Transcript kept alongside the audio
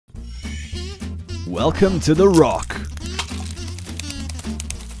Welcome to The Rock.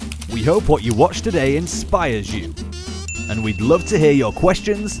 We hope what you watch today inspires you, and we'd love to hear your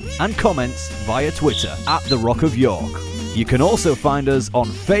questions and comments via Twitter at The Rock of York. You can also find us on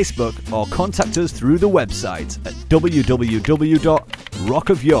Facebook or contact us through the website at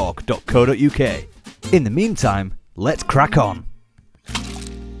www.rockofyork.co.uk. In the meantime, let's crack on.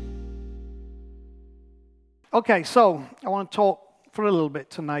 Okay, so I want to talk for a little bit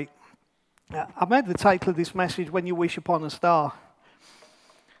tonight. I made the title of this message, When You Wish Upon a Star.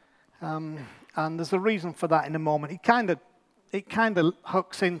 And there's a reason for that in a moment. It kind of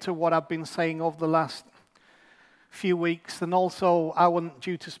hooks into what I've been saying over the last few weeks. And also, I wasn't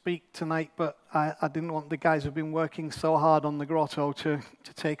due to speak tonight, but I didn't want the guys who've been working so hard on the grotto to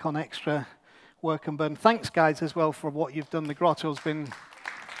take on extra work and burden. Thanks, guys, as well, for what you've done. The grotto's been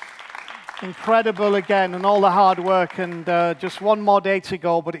incredible again, and all the hard work, and just one more day to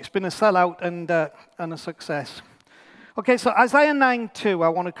go, but it's been a sellout and a success. Okay, so Isaiah 9:2, I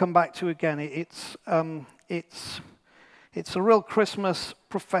want to come back to again. It's a real Christmas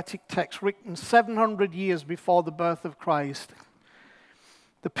prophetic text written 700 years before the birth of Christ.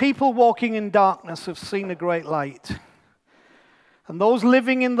 The people walking in darkness have seen a great light, and those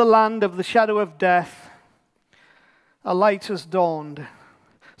living in the land of the shadow of death, a light has dawned.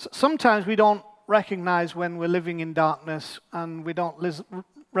 Sometimes we don't recognize when we're living in darkness, and we don't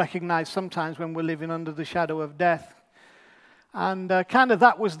recognize sometimes when we're living under the shadow of death. And kind of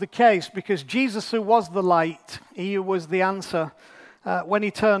that was the case, because Jesus, who was the light, he who was the answer, when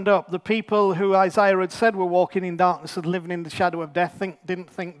he turned up, the people who Isaiah had said were walking in darkness and living in the shadow of death didn't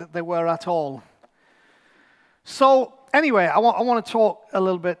think that they were at all. So anyway, I want to talk a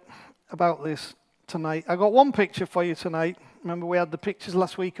little bit about this tonight. I got one picture for you tonight. Remember, we had the pictures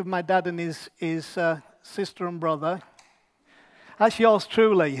last week of my dad and his sister and brother. That's yours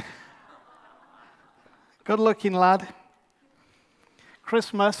truly. Good-looking lad.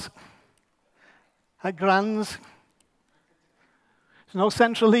 Christmas at Grand's. There's no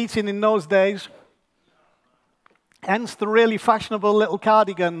central heating in those days. Hence the really fashionable little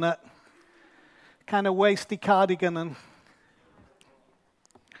cardigan, that kind of waisty cardigan, and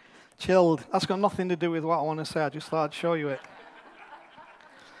chilled. That's got nothing to do with what I want to say. I just thought I'd show you it.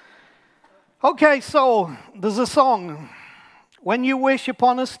 Okay, so there's a song. When you wish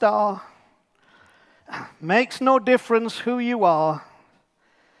upon a star, makes no difference who you are.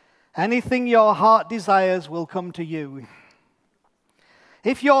 Anything your heart desires will come to you.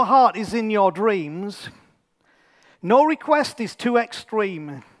 If your heart is in your dreams, no request is too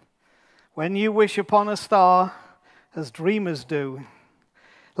extreme. When you wish upon a star, as dreamers do.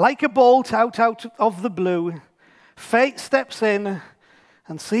 Like a bolt out of the blue, fate steps in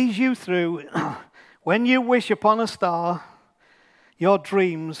and sees you through. When you wish upon a star, your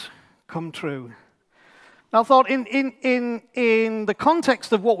dreams come true. Now, I thought in the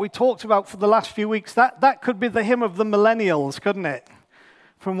context of what we talked about for the last few weeks, that could be the hymn of the millennials, couldn't it?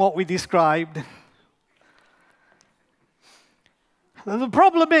 From what we described. The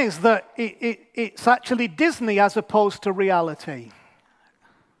problem is that it's actually Disney as opposed to reality.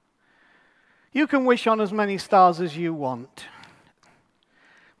 You can wish on as many stars as you want,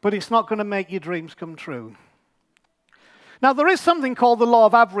 but it's not going to make your dreams come true. Now, there is something called the law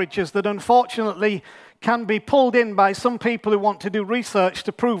of averages that unfortunately can be pulled in by some people who want to do research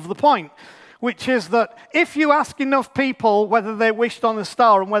to prove the point, which is that if you ask enough people whether they wished on a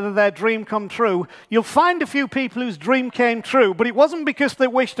star and whether their dream come true, you'll find a few people whose dream came true, but it wasn't because they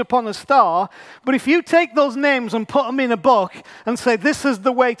wished upon a star. But if you take those names and put them in a book and say, this is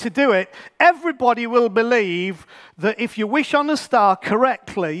the way to do it, everybody will believe that if you wish on a star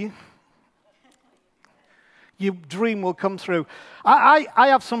correctly, your dream will come through. I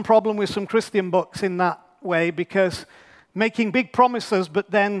have some problem with some Christian books in that way, because making big promises, but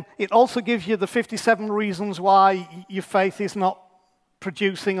then it also gives you the 57 reasons why your faith is not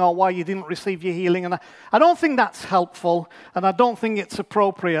producing or why you didn't receive your healing. And I don't think that's helpful, and I don't think it's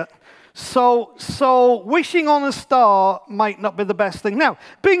appropriate. So wishing on a star might not be the best thing. Now,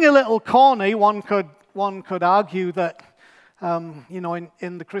 being a little corny, one could argue that,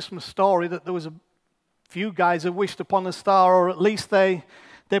 in the Christmas story, that there was a few guys who wished upon a star, or at least they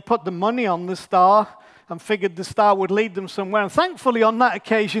put the money on the star and figured the star would lead them somewhere. And thankfully, on that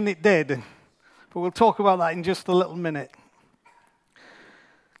occasion, it did. But we'll talk about that in just a little minute.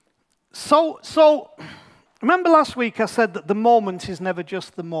 So remember last week I said that the moment is never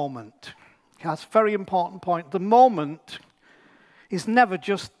just the moment. That's a very important point. The moment is never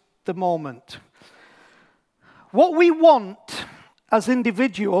just the moment. What we want as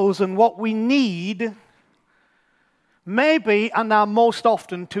individuals and what we need may be, and are most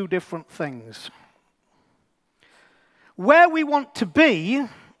often, two different things. where we want to be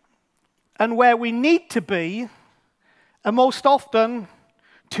and where we need to be are most often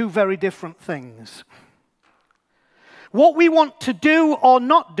two very different things. What we want to do or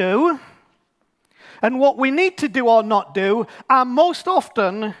not do and what we need to do or not do are most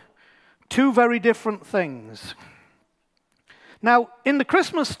often two very different things. Now, in the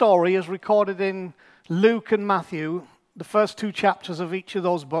Christmas story, as recorded in Luke and Matthew, the first two chapters of each of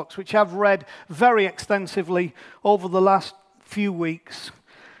those books, which I've read very extensively over the last few weeks,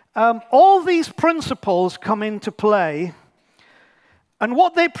 all these principles come into play, and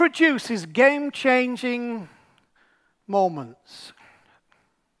what they produce is game-changing moments.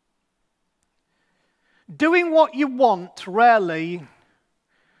 Doing what you want rarely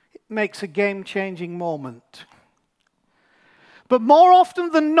makes a game-changing moment. But more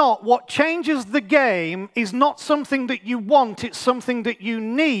often than not, what changes the game is not something that you want, it's something that you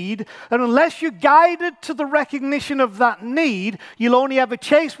need. And unless you're guided to the recognition of that need, you'll only ever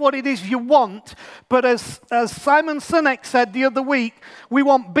chase what it is you want. But as Simon Sinek said the other week, we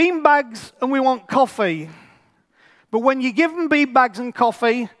want beanbags and we want coffee. But when you give them beanbags and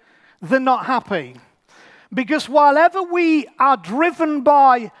coffee, they're not happy. Because while ever we are driven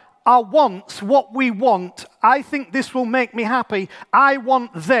by our wants, what we want, I think this will make me happy, I want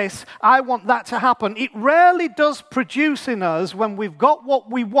this, I want that to happen, it rarely does produce in us when we've got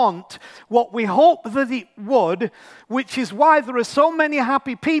what we want, what we hope that it would, which is why there are so many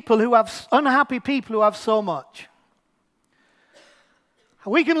happy people who have unhappy people who have so much.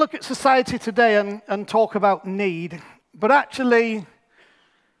 We can look at society today and talk about need, but actually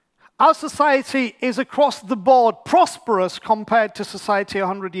our society is across the board prosperous compared to society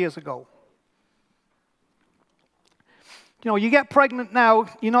 100 years ago. You know, you get pregnant now,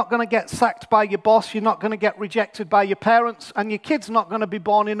 you're not going to get sacked by your boss, you're not going to get rejected by your parents, and your kid's not going to be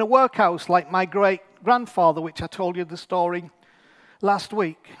born in a workhouse like my great-grandfather, which I told you the story last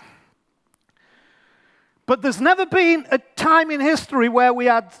week. But there's never been a time in history where we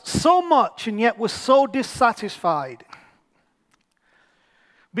had so much and yet were so dissatisfied.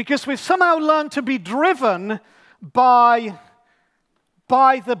 Because we've somehow learned to be driven by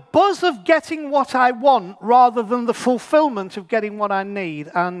the buzz of getting what I want rather than the fulfillment of getting what I need.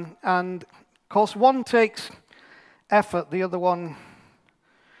 And of course, one takes effort, the other one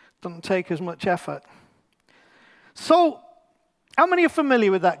doesn't take as much effort. So, how many are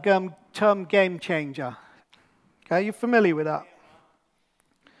familiar with that term game changer? Okay, you're familiar with that?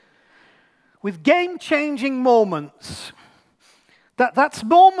 With game-changing moments, that's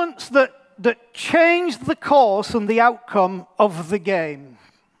moments that change the course and the outcome of the game.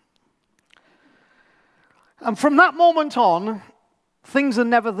 And from that moment on, things are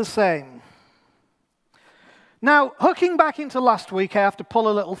never the same. Now, hooking back into last week, I have to pull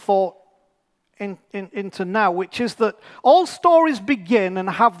a little thought into now, which is that all stories begin and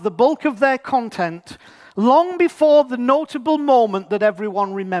have the bulk of their content long before the notable moment that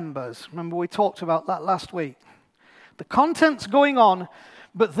everyone remembers. Remember, we talked about that last week. The content's going on,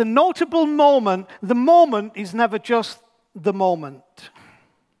 but the notable moment, the moment is never just the moment.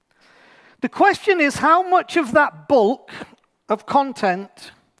 The question is how much of that bulk of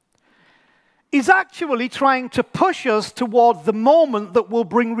content is actually trying to push us toward the moment that will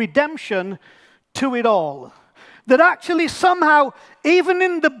bring redemption to it all. That actually somehow, even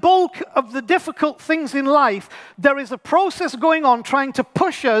in the bulk of the difficult things in life, there is a process going on trying to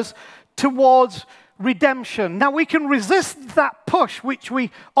push us towards redemption. Now, we can resist that push, which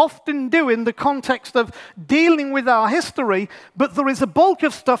we often do in the context of dealing with our history, but there is a bulk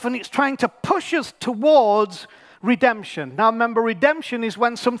of stuff, and it's trying to push us towards redemption. Now, remember, redemption is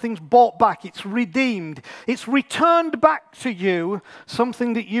when something's bought back, it's redeemed, it's returned back to you,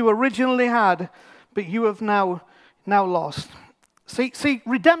 something that you originally had, but you have now lost. See,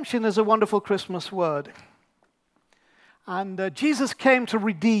 redemption is a wonderful Christmas word. And Jesus came to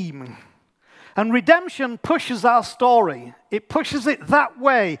redeem. And redemption pushes our story. It pushes it that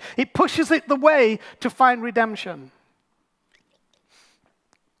way. It pushes it the way to find redemption.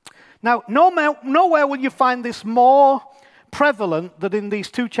 Now, nowhere will you find this more prevalent than in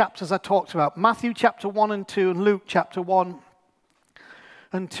these two chapters I talked about. Matthew chapter 1 and 2 and Luke chapter 1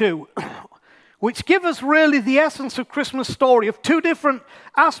 and 2. Which give us really the essence of Christmas story, of two different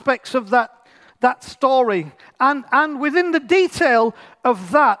aspects of that story. And within the detail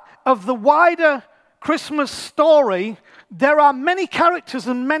of that, of the wider Christmas story, there are many characters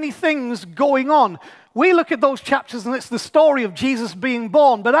and many things going on. We look at those chapters and it's the story of Jesus being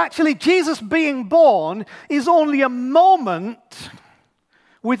born, but actually Jesus being born is only a moment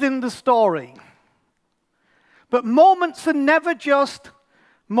within the story. But moments are never just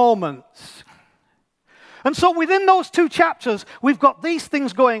moments. And so within those 2 chapters, we've got these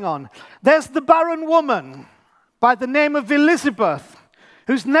things going on. There's the barren woman by the name of Elizabeth,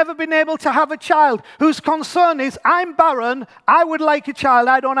 who's never been able to have a child, whose concern is, I'm barren, I would like a child,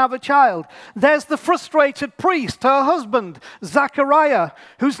 I don't have a child. There's the frustrated priest, her husband, Zachariah,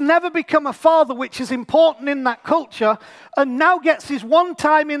 who's never become a father, which is important in that culture, and now gets his one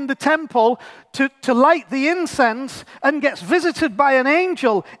time in the temple to light the incense and gets visited by an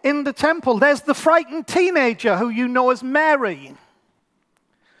angel in the temple. There's the frightened teenager who you know as Mary.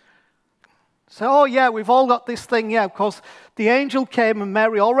 So, oh yeah, we've all got this thing, yeah, of course, the angel came and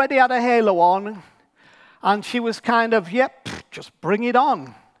Mary already had a halo on, and she was kind of, yep, just bring it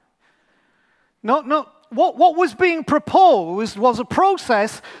on. No, what was being proposed was a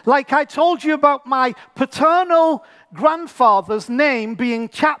process, like I told you about my paternal grandfather's name being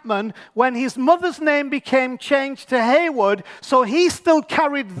Chapman, when his mother's name became changed to Haywood, so he still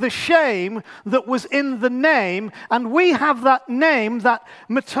carried the shame that was in the name, and we have that name, that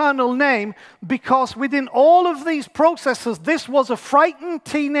maternal name, because within all of these processes, this was a frightened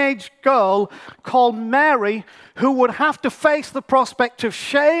teenage girl called Mary who would have to face the prospect of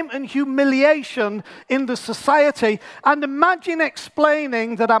shame and humiliation in the society. And imagine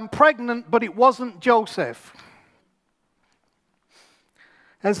explaining that I'm pregnant, but it wasn't Joseph.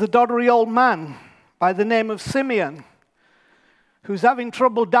 There's the doddery old man by the name of Simeon, who's having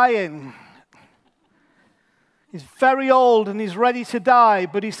trouble dying. He's very old and he's ready to die,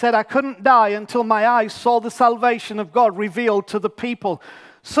 but he said, I couldn't die until my eyes saw the salvation of God revealed to the people.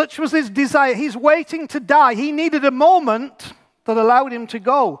 Such was his desire. He's waiting to die. He needed a moment that allowed him to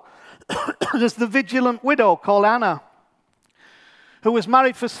go. There's the vigilant widow called Anna, who was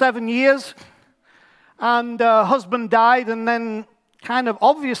married for 7 years, and her husband died, and then kind of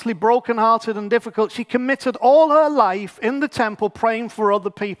obviously brokenhearted and difficult, she committed all her life in the temple praying for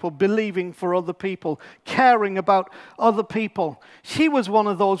other people, believing for other people, caring about other people. She was one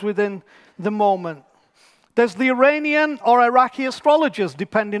of those within the moment. There's the Iranian or Iraqi astrologers,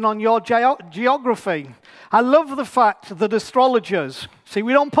 depending on your geography. I love the fact that astrologers, see,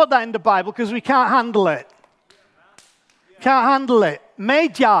 we don't put that in the Bible because we can't handle it. Can't handle it.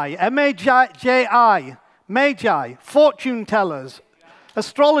 Magi, M-A-J-I, Magi, fortune tellers,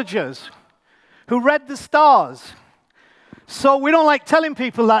 astrologers who read the stars. So we don't like telling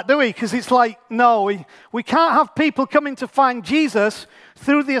people that, do we? Because it's like, no, we can't have people coming to find Jesus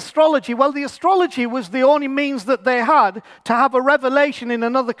through the astrology. Well, the astrology was the only means that they had to have a revelation in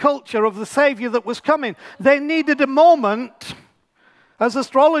another culture of the Savior that was coming. They needed a moment as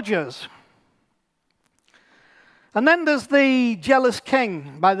astrologers. And then there's the jealous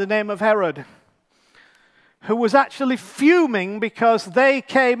king by the name of Herod, who was actually fuming because they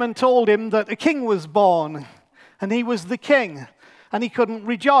came and told him that a king was born, and he was the king, and he couldn't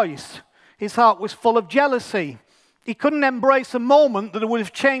rejoice. His heart was full of jealousy. He couldn't embrace a moment that would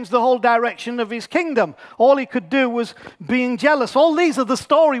have changed the whole direction of his kingdom. All he could do was being jealous. All these are the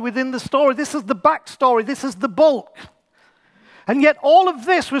story within the story. This is the backstory. This is the bulk. And yet all of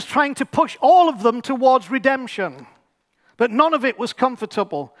this was trying to push all of them towards redemption. But none of it was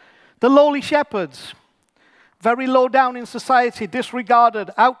comfortable. The lowly shepherds, very low down in society,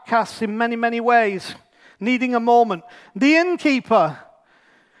 disregarded, outcasts in many, many ways, needing a moment. The innkeeper,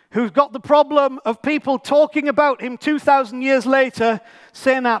 who's got the problem of people talking about him 2,000 years later,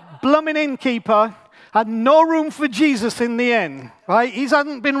 saying that blooming innkeeper had no room for Jesus in the inn, right? He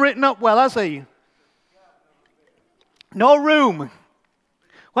hasn't been written up well, has he? No room.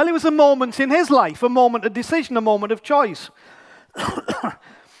 Well, it was a moment in his life, a moment of decision, a moment of choice.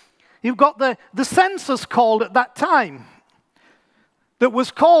 You've got the census called at that time that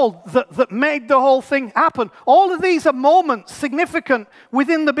was called, that made the whole thing happen. All of these are moments significant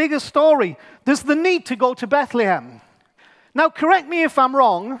within the bigger story. There's the need to go to Bethlehem. Now, correct me if I'm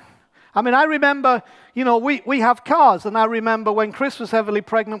wrong. I mean, I remember, you know, we have cars, and I remember when Chris was heavily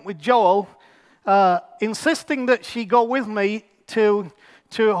pregnant with Joel, insisting that she go with me to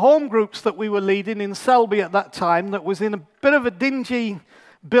home groups that we were leading in Selby at that time, that was in a bit of a dingy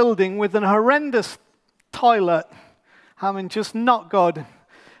building with an horrendous toilet. I mean, just not good.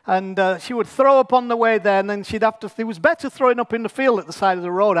 And she would throw up on the way there, and then she'd have to, it was better throwing up in the field at the side of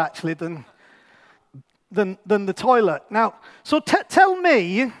the road, actually, than the toilet. Now, so tell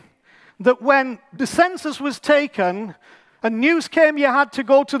me that when the census was taken, and news came you had to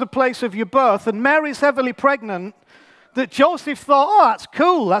go to the place of your birth, and Mary's heavily pregnant, that Joseph thought, oh, that's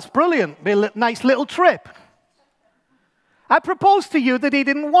cool, that's brilliant, be a nice little trip. I propose to you that he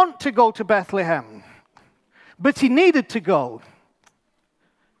didn't want to go to Bethlehem, but he needed to go.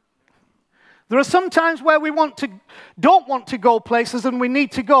 There are some times where we don't want to go places and we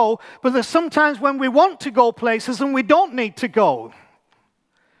need to go, but there's some times when we want to go places and we don't need to go.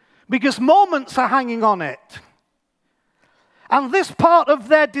 Because moments are hanging on it. And this part of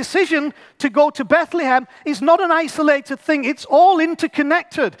their decision to go to Bethlehem is not an isolated thing. It's all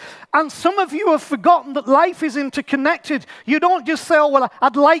interconnected. And some of you have forgotten that life is interconnected. You don't just say, oh, well,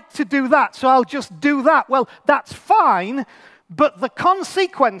 I'd like to do that, so I'll just do that. Well, that's fine, but the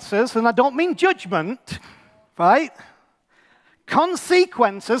consequences, and I don't mean judgment, right?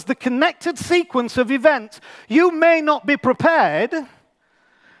 Consequences, the connected sequence of events, you may not be prepared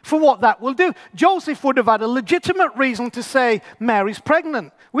for what that will do. Joseph would have had a legitimate reason to say, Mary's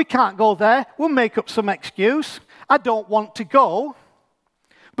pregnant. We can't go there. We'll make up some excuse. I don't want to go.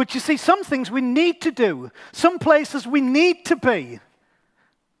 But you see, some things we need to do. Some places we need to be.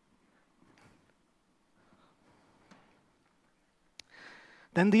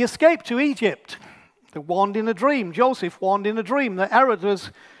 Then the escape to Egypt. They warned in a dream. Joseph warned in a dream that Herod was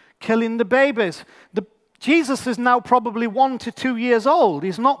killing the babies. Jesus is now probably 1 to 2 years old.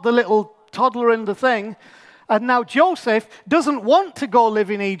 He's not the little toddler in the thing. And now Joseph doesn't want to go live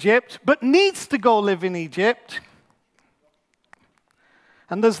in Egypt, but needs to go live in Egypt.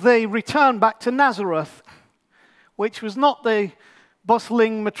 And as they return back to Nazareth, which was not the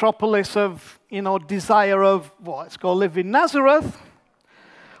bustling metropolis of, desire of, well, let's go live in Nazareth.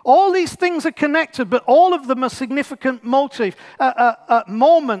 All these things are connected, but all of them are significant moments.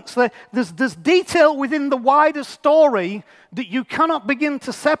 There's detail within the wider story that you cannot begin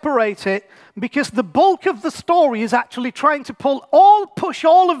to separate it, because the bulk of the story is actually trying to push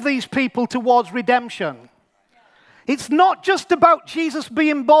all of these people towards redemption. It's not just about Jesus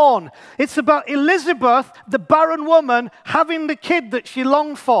being born. It's about Elizabeth, the barren woman, having the kid that she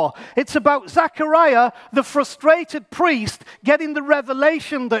longed for. It's about Zechariah, the frustrated priest, getting the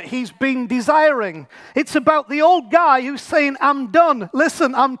revelation that he's been desiring. It's about the old guy who's saying, I'm done.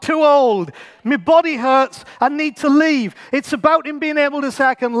 Listen, I'm too old. My body hurts. I need to leave. It's about him being able to say,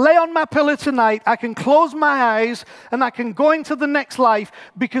 I can lay on my pillow tonight, I can close my eyes, and I can go into the next life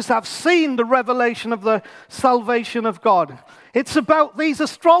because I've seen the revelation of the salvation of God. It's about these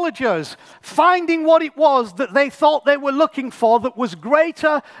astrologers finding what it was that they thought they were looking for that was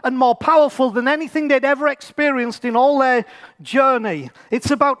greater and more powerful than anything they'd ever experienced in all their journey.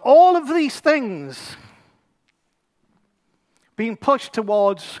 It's about all of these things being pushed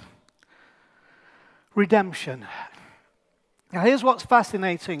towards redemption. Now, here's what's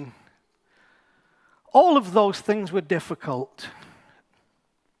fascinating. All of those things were difficult.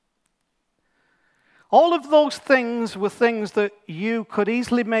 All of those things were things that you could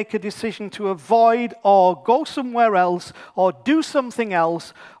easily make a decision to avoid or go somewhere else or do something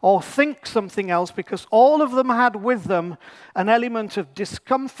else or think something else, because all of them had with them an element of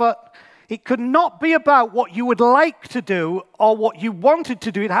discomfort. It could not be about what you would like to do or what you wanted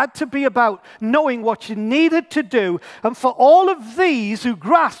to do. It had to be about knowing what you needed to do. And for all of these who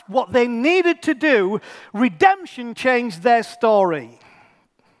grasped what they needed to do, redemption changed their story.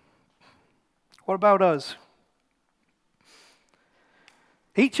 What about us?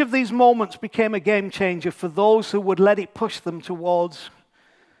 Each of these moments became a game changer for those who would let it push them towards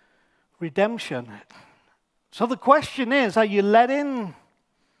redemption. So the question is, are you letting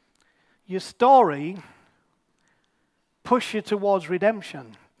your story push you towards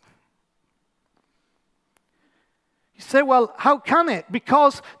redemption? You say, well, how can it?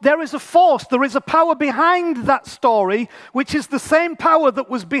 Because there is a force, there is a power behind that story, which is the same power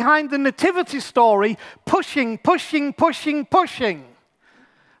that was behind the nativity story, pushing, pushing, pushing, pushing.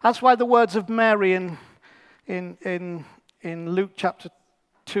 That's why the words of Mary in Luke chapter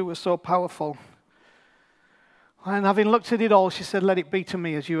 2 are so powerful. And having looked at it all, she said, let it be to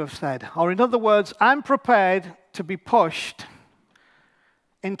me as you have said. Or in other words, I'm prepared to be pushed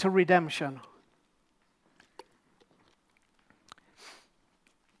into redemption.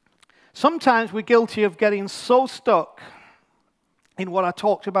 Sometimes we're guilty of getting so stuck in what I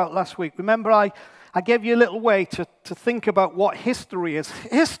talked about last week. Remember, I gave you a little way to think about what history is.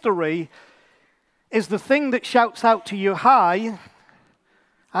 History is the thing that shouts out to you, hi,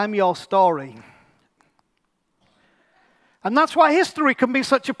 I'm your story. And that's why history can be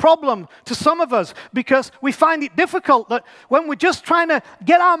such a problem to some of us, because we find it difficult that when we're just trying to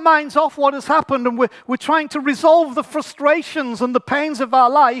get our minds off what has happened and we're trying to resolve the frustrations and the pains of our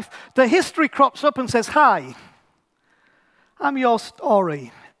life, the history crops up and says, hi, I'm your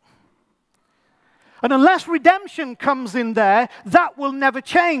story. And unless redemption comes in there, that will never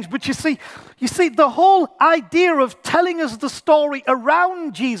change. But you see, the whole idea of telling us the story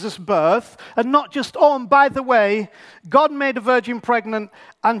around Jesus' birth, and not just, oh, and by the way, God made a virgin pregnant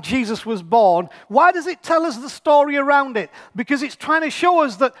and Jesus was born. Why does it tell us the story around it? Because it's trying to show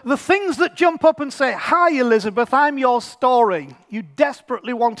us that the things that jump up and say, hi, Elizabeth, I'm your story. You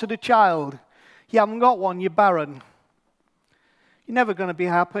desperately wanted a child. You haven't got one, you're barren. You're never going to be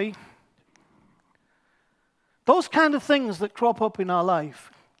happy. Those kind of things that crop up in our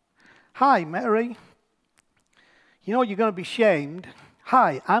life. Hi, Mary. You know you're going to be shamed.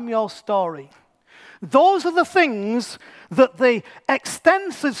 Hi, I'm your story. Those are the things that the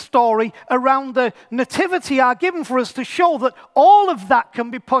extensive story around the nativity are given for us to show that all of that can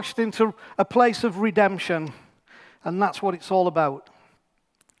be pushed into a place of redemption. And that's what it's all about.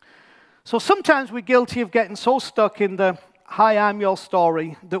 So sometimes we're guilty of getting so stuck in the hi, I'm your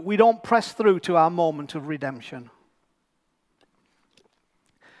story, that we don't press through to our moment of redemption.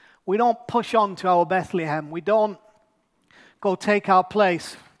 We don't push on to our Bethlehem. We don't go take our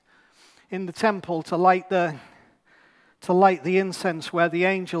place in the temple to light the incense where the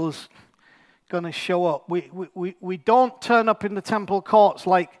angel's going to show up. We don't turn up in the temple courts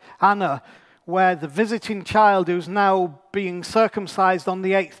like Anna, where the visiting child who's now being circumcised on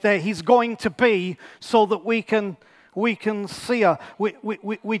the 8th day, he's going to be so that we can see her.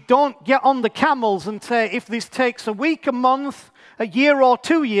 We don't get on the camels and say, if this takes a week, a month, a year or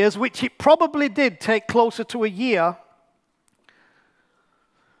 2 years, which it probably did take closer to a year,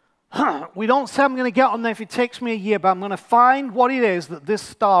 we don't say, I'm going to get on there if it takes me a year, but I'm going to find what it is that this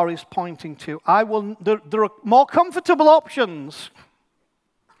star is pointing to. There are more comfortable options,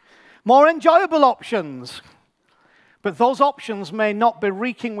 more enjoyable options, but those options may not be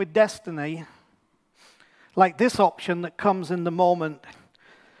reeking with destiny, like this option that comes in the moment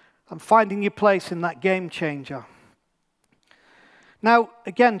and finding your place in that game changer. Now,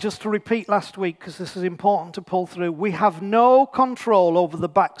 again, just to repeat last week, because this is important to pull through, we have no control over the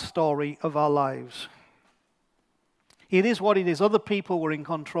backstory of our lives. It is what it is. Other people were in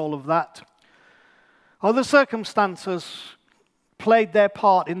control of that. Other circumstances played their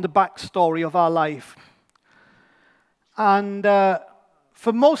part in the backstory of our life. And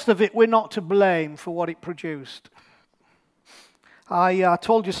for most of it, we're not to blame for what it produced. I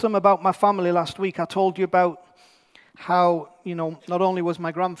told you some about my family last week. I told you about how, not only was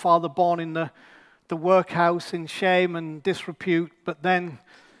my grandfather born in the workhouse in shame and disrepute, but then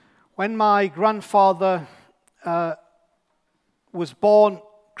when my grandfather was born,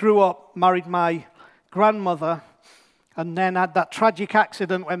 grew up, married my grandmother, and then had that tragic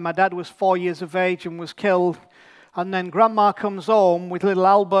accident when my dad was 4 years of age and was killed. And then Grandma comes home with little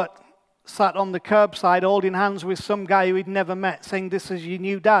Albert sat on the curbside holding hands with some guy who he'd never met, saying, this is your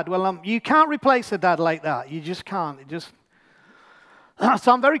new dad. Well, you can't replace a dad like that. You just can't.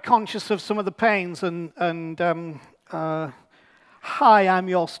 So I'm very conscious of some of the pains and hi, I'm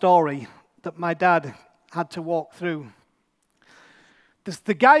your story that my dad had to walk through.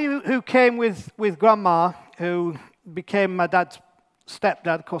 The guy who came with Grandma, who became my dad's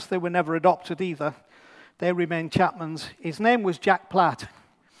stepdad, of course they were never adopted either. They remained Chapmans. His name was Jack Platt.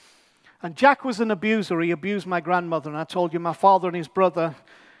 And Jack was an abuser. He abused my grandmother. And I told you my father and his brother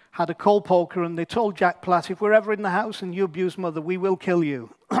had a coal poker, and they told Jack Platt, if we're ever in the house and you abuse Mother, we will kill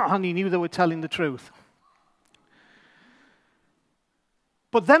you. And he knew they were telling the truth.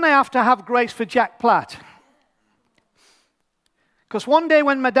 But then I have to have grace for Jack Platt. Because one day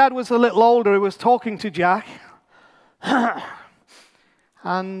when my dad was a little older, he was talking to Jack.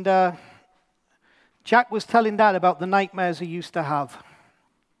 And Jack was telling Dad about the nightmares he used to have.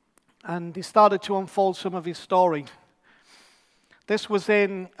 And he started to unfold some of his story. This was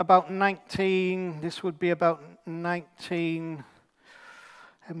in about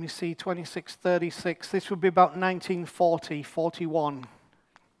 26, 36. This would be about 1940, 41.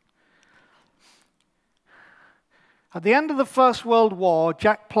 At the end of the First World War,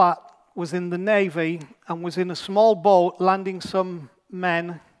 Jack Platt was in the Navy and was in a small boat landing some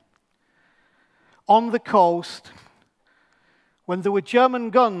men on the coast when there were German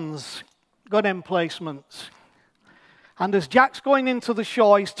gun emplacements. And as Jack's going into the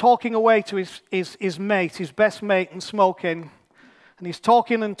shore, he's talking away to his mate, his best mate, and smoking. And he's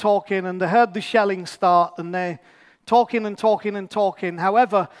talking and talking, and they heard the shelling start, and they're talking and talking and talking.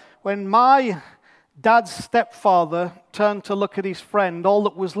 However, when my dad's stepfather turned to look at his friend, all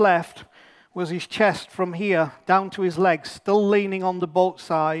that was left was his chest from here down to his legs, still leaning on the boat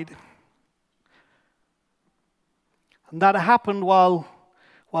side. And that happened while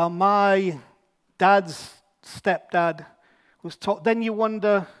my dad's stepdad was taught. Then you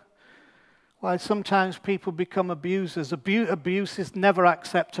wonder, Why sometimes people become abusers. Abuse is never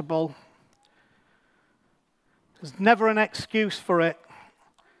acceptable. There's never an excuse for it.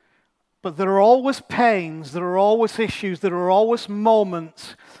 But there are always pains, there are always issues, there are always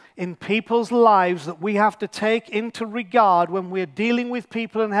moments in people's lives that we have to take into regard when we're dealing with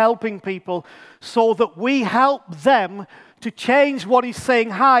people and helping people, so that we help them to change what is saying,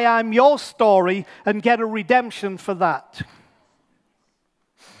 "Hi, I'm your story," and get a redemption for that.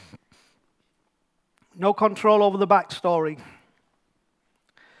 No control over the backstory.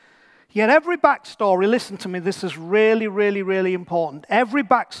 Yet every backstory, listen to me, this is really, really, really important. Every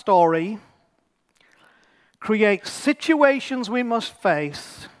backstory creates situations we must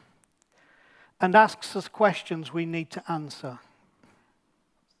face and asks us questions we need to answer.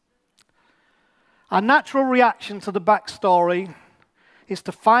 Our natural reaction to the backstory is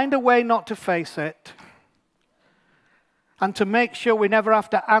to find a way not to face it and to make sure we never have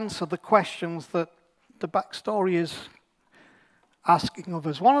to answer the questions that the backstory is asking of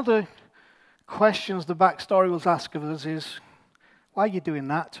us. One of the questions the backstory will ask of us is, why are you doing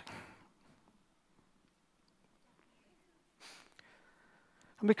that?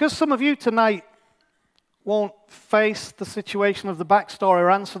 And because some of you tonight won't face the situation of the backstory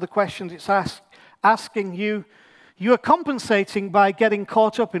or answer the questions it's asking you, you are compensating by getting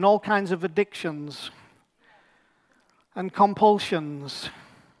caught up in all kinds of addictions and compulsions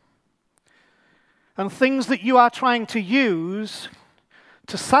and things that you are trying to use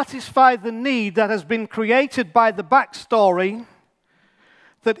to satisfy the need that has been created by the backstory,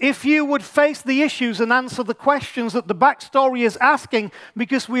 that if you would face the issues and answer the questions that the backstory is asking,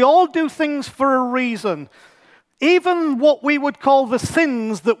 because we all do things for a reason. Even what we would call the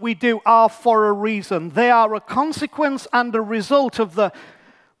sins that we do are for a reason. They are a consequence and a result of the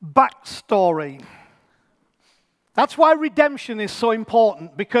backstory. That's why redemption is so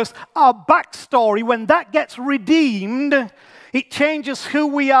important, because our backstory, when that gets redeemed, it changes who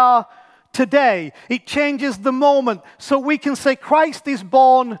we are today. It changes the moment. So we can say Christ is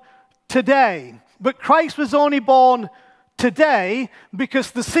born today. But Christ was only born today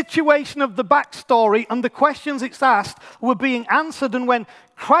because the situation of the backstory and the questions it's asked were being answered. And when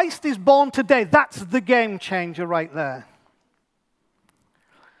Christ is born today, that's the game changer right there.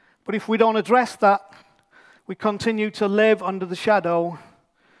 But if we don't address that, we continue to live under the shadow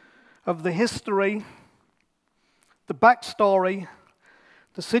of the history, the backstory,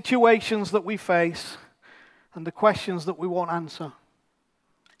 the situations that we face, and the questions that we won't answer.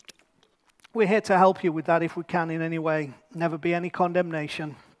 We're here to help you with that if we can in any way. Never be any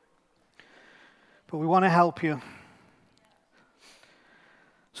condemnation. But we want to help you.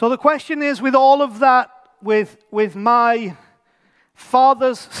 So the question is, with all of that, with my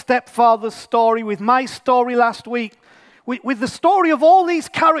stepfather's story, with my story last week, with the story of all these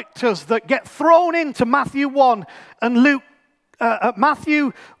characters that get thrown into Matthew 1 and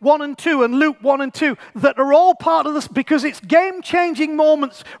Matthew 1 and 2 and Luke 1 and 2, that are all part of this, because it's game-changing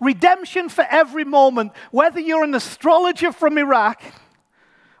moments, redemption for every moment, whether you're an astrologer from Iraq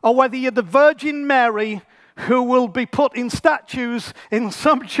or whether you're the Virgin Mary who will be put in statues in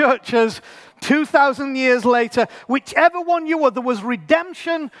some churches 2,000 years later. Whichever one you were, there was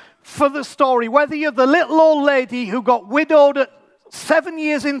redemption for the story. Whether you're the little old lady who got widowed at 7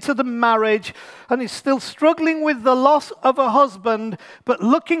 years into the marriage and is still struggling with the loss of a husband, but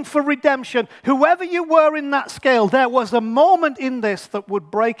looking for redemption. Whoever you were in that scale, there was a moment in this that would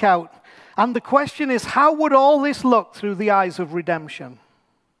break out. And the question is, how would all this look through the eyes of redemption?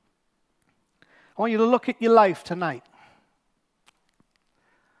 I want you to look at your life tonight.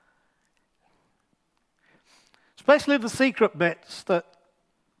 Especially the secret bits that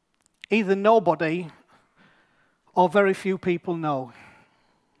either nobody or very few people know.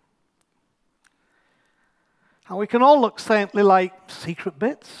 And we can all look saintly like, secret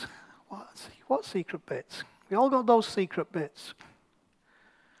bits? What secret bits? We all got those secret bits.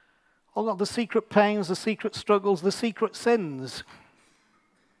 All got the secret pains, the secret struggles, the secret sins,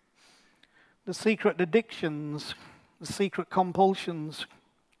 the secret addictions, the secret compulsions.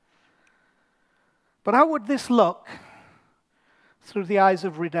 But how would this look through the eyes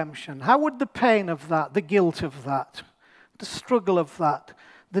of redemption? How would the pain of that, the guilt of that, the struggle of that,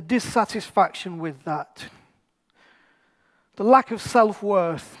 the dissatisfaction with that, the lack of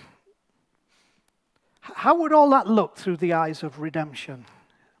self-worth, how would all that look through the eyes of redemption?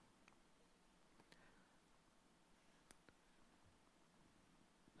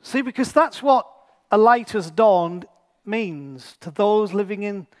 See, because that's what a light has dawned means to those living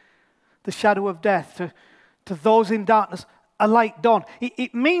in the shadow of death, to those in darkness, a light dawn.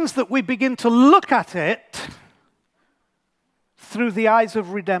 It means that we begin to look at it through the eyes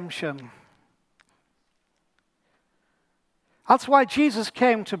of redemption. That's why Jesus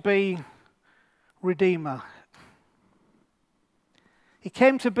came to be Redeemer. He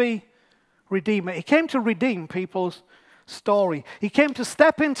came to be Redeemer. He came to redeem people's story. He came to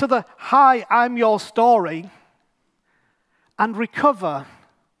step into the "Hi, I'm your story" and recover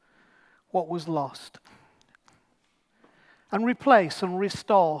what was lost, and replace and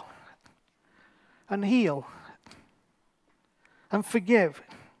restore and heal and forgive.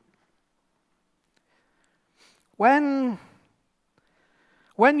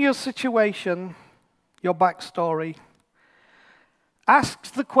 When your situation, your backstory, asks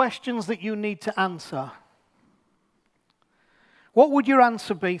the questions that you need to answer, what would your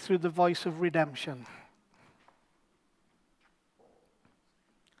answer be through the voice of redemption?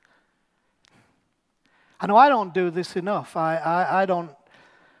 I know I don't do this enough. I don't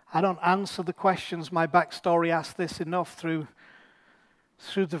answer the questions my backstory asks this enough through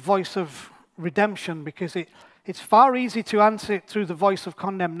the voice of redemption, because it's far easy to answer it through the voice of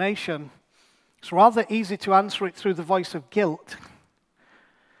condemnation. It's rather easy to answer it through the voice of guilt.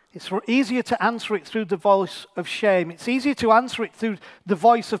 It's easier to answer it through the voice of shame. It's easier to answer it through the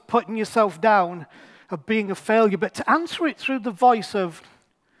voice of putting yourself down, of being a failure, but to answer it through the voice of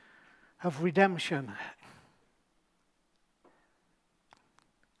redemption.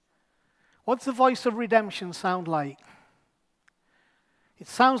 What's the voice of redemption sound like? It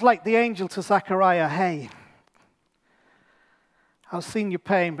sounds like the angel to Zechariah. "Hey, I've seen your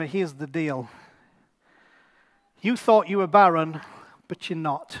pain, but here's the deal. You thought you were barren, but you're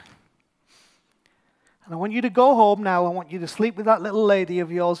not. And I want you to go home now. I want you to sleep with that little lady of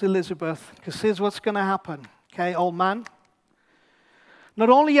yours, Elizabeth, because here's what's going to happen. Okay, old man? Not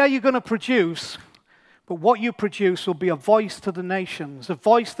only are you going to produce, but what you produce will be a voice to the nations, a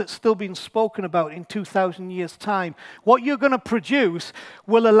voice that's still being spoken about in 2,000 years' time. What you're going to produce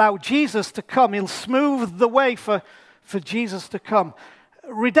will allow Jesus to come. He'll smooth the way for Jesus to come."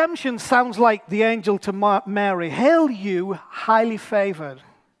 Redemption sounds like the angel to Mary. "Hail you, highly favored."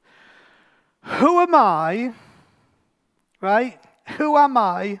 Who am I, right? Who am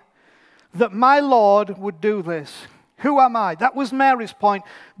I that my Lord would do this? Who am I? That was Mary's point.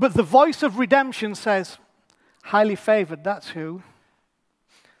 But the voice of redemption says, highly favored, that's who.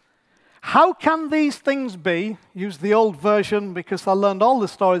 How can these things be? Use the old version because I learned all the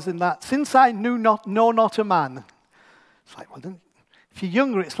stories in that. "Since I know not a man." It's like, well, if you're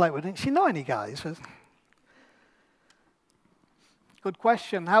younger, it's like, well, didn't she know any guys? Good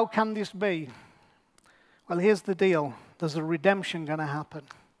question. How can this be? Well, here's the deal. There's a redemption going to happen.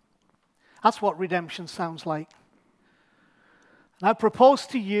 That's what redemption sounds like. And I propose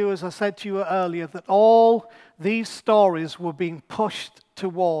to you, as I said to you earlier, that all these stories were being pushed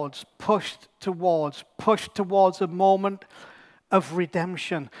towards a moment of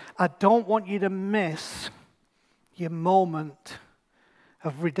redemption. I don't want you to miss your moment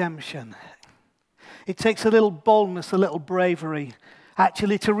of redemption. It takes a little boldness, a little bravery,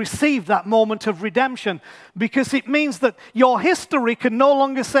 actually, to receive that moment of redemption, because it means that your history can no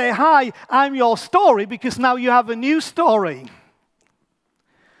longer say, "Hi, I'm your story," because now you have a new story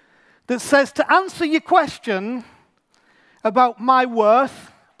that says, to answer your question about my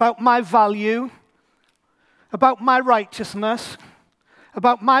worth, about my value, about my righteousness,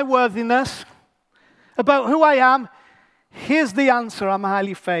 about my worthiness, about who I am, here's the answer: I'm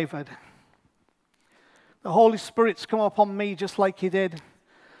highly favored. The Holy Spirit's come upon me just like He did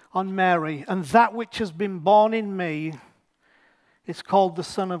on Mary, and that which has been born in me is called the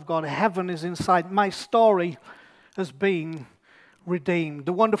Son of God. Heaven is inside. My story has been redeemed.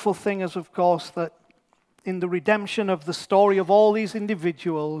 The wonderful thing is, of course, that in the redemption of the story of all these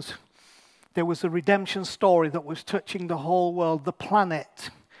individuals, there was a redemption story that was touching the whole world. The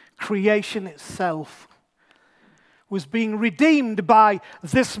planet, creation itself, was being redeemed by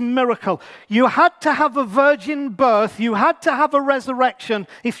this miracle. You had to have a virgin birth. You had to have a resurrection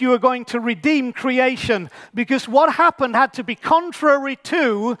if you were going to redeem creation, because what happened had to be contrary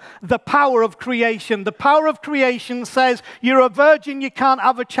to the power of creation. The power of creation says, you're a virgin, you can't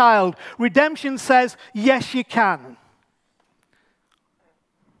have a child. Redemption says, yes, you can.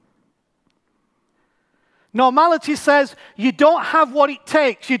 Normality says, you don't have what it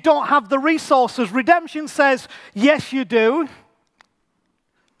takes. You don't have the resources. Redemption says, yes, you do.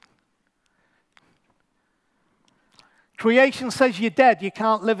 Creation says you're dead. You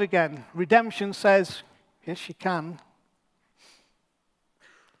can't live again. Redemption says, yes, you can.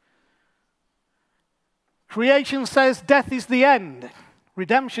 Creation says death is the end.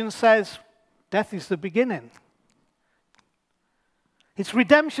 Redemption says death is the beginning. It's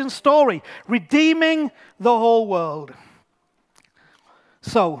redemption story, redeeming the whole world.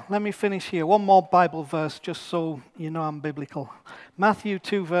 So, let me finish here. One more Bible verse, just so you know I'm biblical. Matthew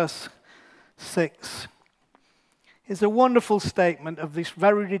 2, verse 6 is a wonderful statement of this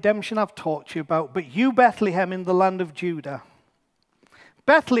very redemption I've taught you about. But you, Bethlehem, in the land of Judah.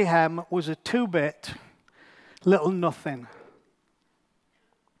 Bethlehem was a 2-bit little nothing.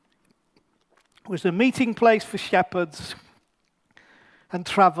 It was a meeting place for shepherds and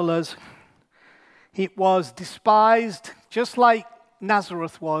travelers. It was despised, just like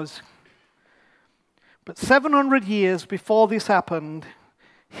Nazareth was. But 700 years before this happened,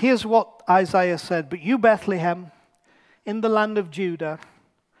 here's what Isaiah said. But you, Bethlehem, in the land of Judah,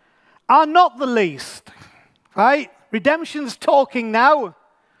 are not the least. Right? Redemption's talking now.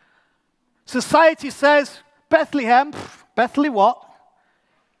 Society says, Bethlehem, Bethlehem what?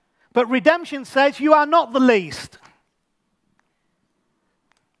 But redemption says, you are not the least.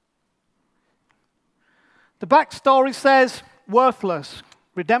 The backstory says, worthless.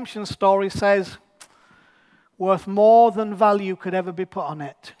 Redemption story says, worth more than value could ever be put on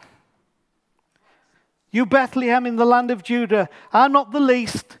it. You, Bethlehem, in the land of Judah, are not the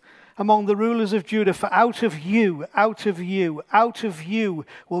least among the rulers of Judah, for out of you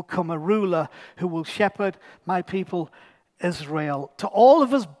will come a ruler who will shepherd my people Israel. To all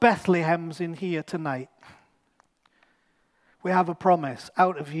of us Bethlehems in here tonight, we have a promise,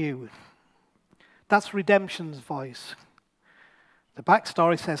 out of you. That's redemption's voice. The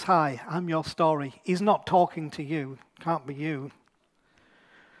backstory says, hi, I'm your story. He's not talking to you. Can't be you.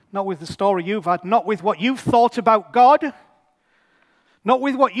 Not with the story you've had, not with what you've thought about God, not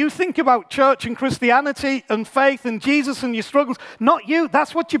with what you think about church and Christianity and faith and Jesus and your struggles. Not you.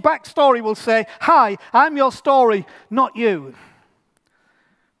 That's what your backstory will say. Hi, I'm your story, not you.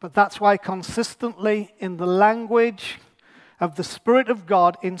 But that's why consistently in the language of the Spirit of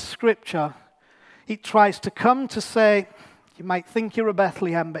God in Scripture, it tries to come to say, you might think you're a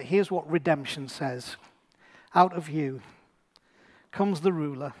Bethlehem, but here's what redemption says. Out of you comes the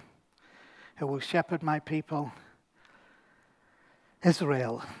ruler who will shepherd my people,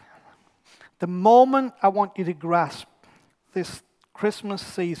 Israel. The moment I want you to grasp this Christmas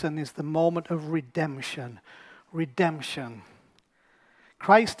season is the moment of redemption. Redemption.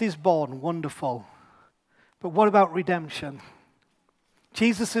 Christ is born, wonderful. But what about redemption?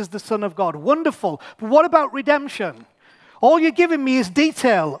 Jesus is the Son of God, wonderful. But what about redemption? All you're giving me is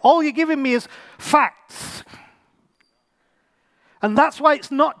detail. All you're giving me is facts. And that's why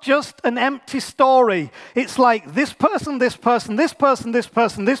it's not just an empty story. It's like this person, this person, this person, this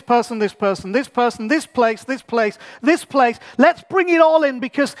person, this person, this person, this person, this place, this place, this place. Let's bring it all in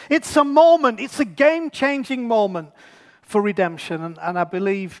because it's a moment. It's a game-changing moment for redemption. And I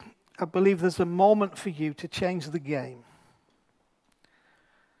believe there's a moment for you to change the game,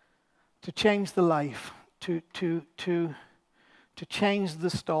 to change the life, to change the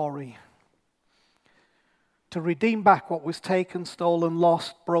story, to redeem back what was taken, stolen,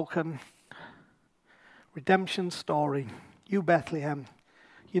 lost, broken. Redemption story. You, Bethlehem,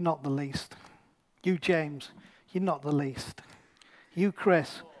 you're not the least. You, James, you're not the least. You,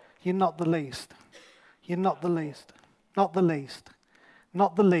 Chris, you're not the least. You're not the least. Not the least.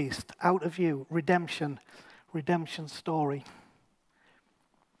 Not the least. Out of you. Redemption. Redemption story.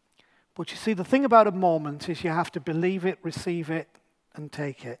 But you see, the thing about a moment is you have to believe it, receive it, and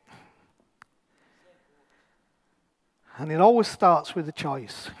take it. And it always starts with a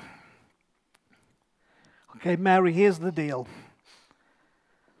choice. Okay, Mary, here's the deal.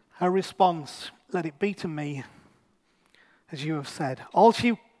 Her response, let it be to me, as you have said. All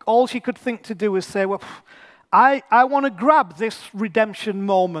she could think to do is say, well, I want to grab this redemption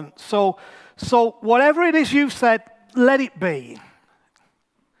moment. So whatever it is you've said, let it be.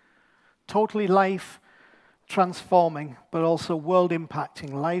 Totally life transforming, but also world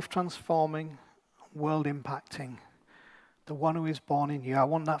impacting. Life transforming, world impacting. The one who is born in you. I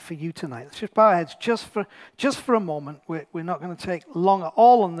want that for you tonight. Let's just bow our heads just for a moment. We're not going to take long at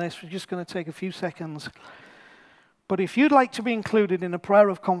all on this. We're just going to take a few seconds. But if you'd like to be included in a prayer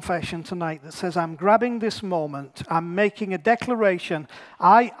of confession tonight that says, I'm grabbing this moment, I'm making a declaration,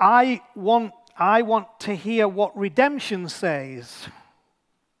 I want to hear what redemption says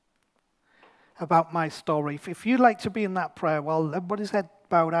about my story. If you'd like to be in that prayer, well, everybody's head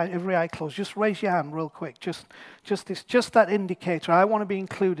bowed, every eye closed, just raise your hand real quick. Just that indicator. I want to be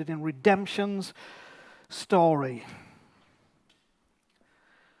included in redemption's story.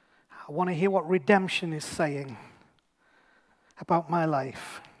 I want to hear what redemption is saying about my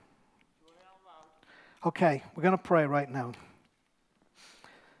life. Okay, we're going to pray right now.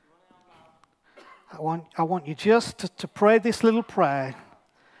 I want you just to pray this little prayer.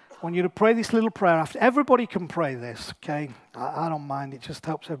 I want you to pray this little prayer after. Everybody can pray this, okay? I don't mind. It just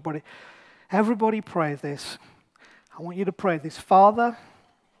helps everybody. Everybody pray this. I want you to pray this. Father,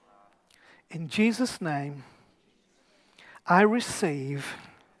 in Jesus' name, I receive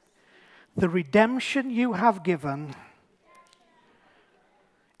the redemption you have given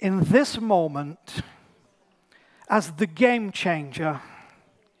in this moment as the game changer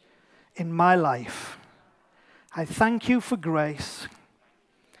in my life. I thank you for grace.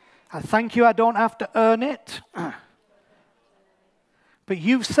 I thank you I don't have to earn it, but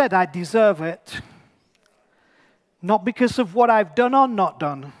you've said I deserve it, not because of what I've done or not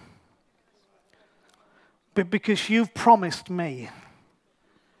done, but because you've promised me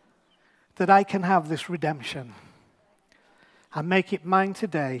that I can have this redemption. I make it mine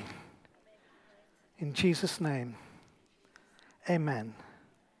today. In Jesus' name, amen.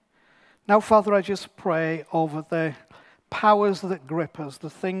 Now, Father, I just pray over the powers that grip us, the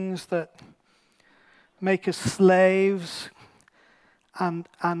things that make us slaves and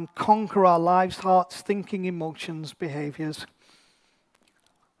conquer our lives, hearts, thinking, emotions, behaviors.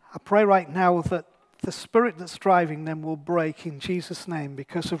 I pray right now that the spirit that's driving them will break in Jesus' name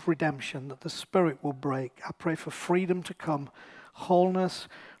because of redemption, that the spirit will break. I pray for freedom to come, wholeness,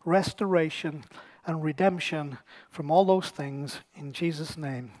 restoration, and redemption from all those things in Jesus'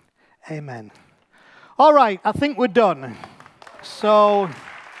 name. Amen. All right, I think we're done. So,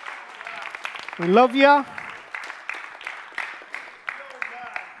 we love you.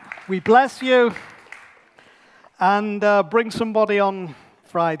 We bless you. And bring somebody on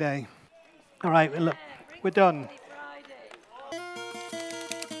Friday. All right, look, we're done.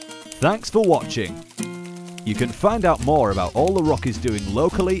 Thanks for watching. You can find out more about all the Rock is doing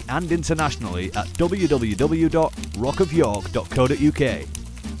locally and internationally at www.rockofyork.co.uk.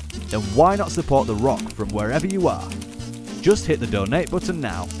 And why not support The Rock from wherever you are? Just hit the donate button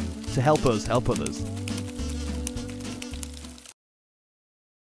now to help us help others.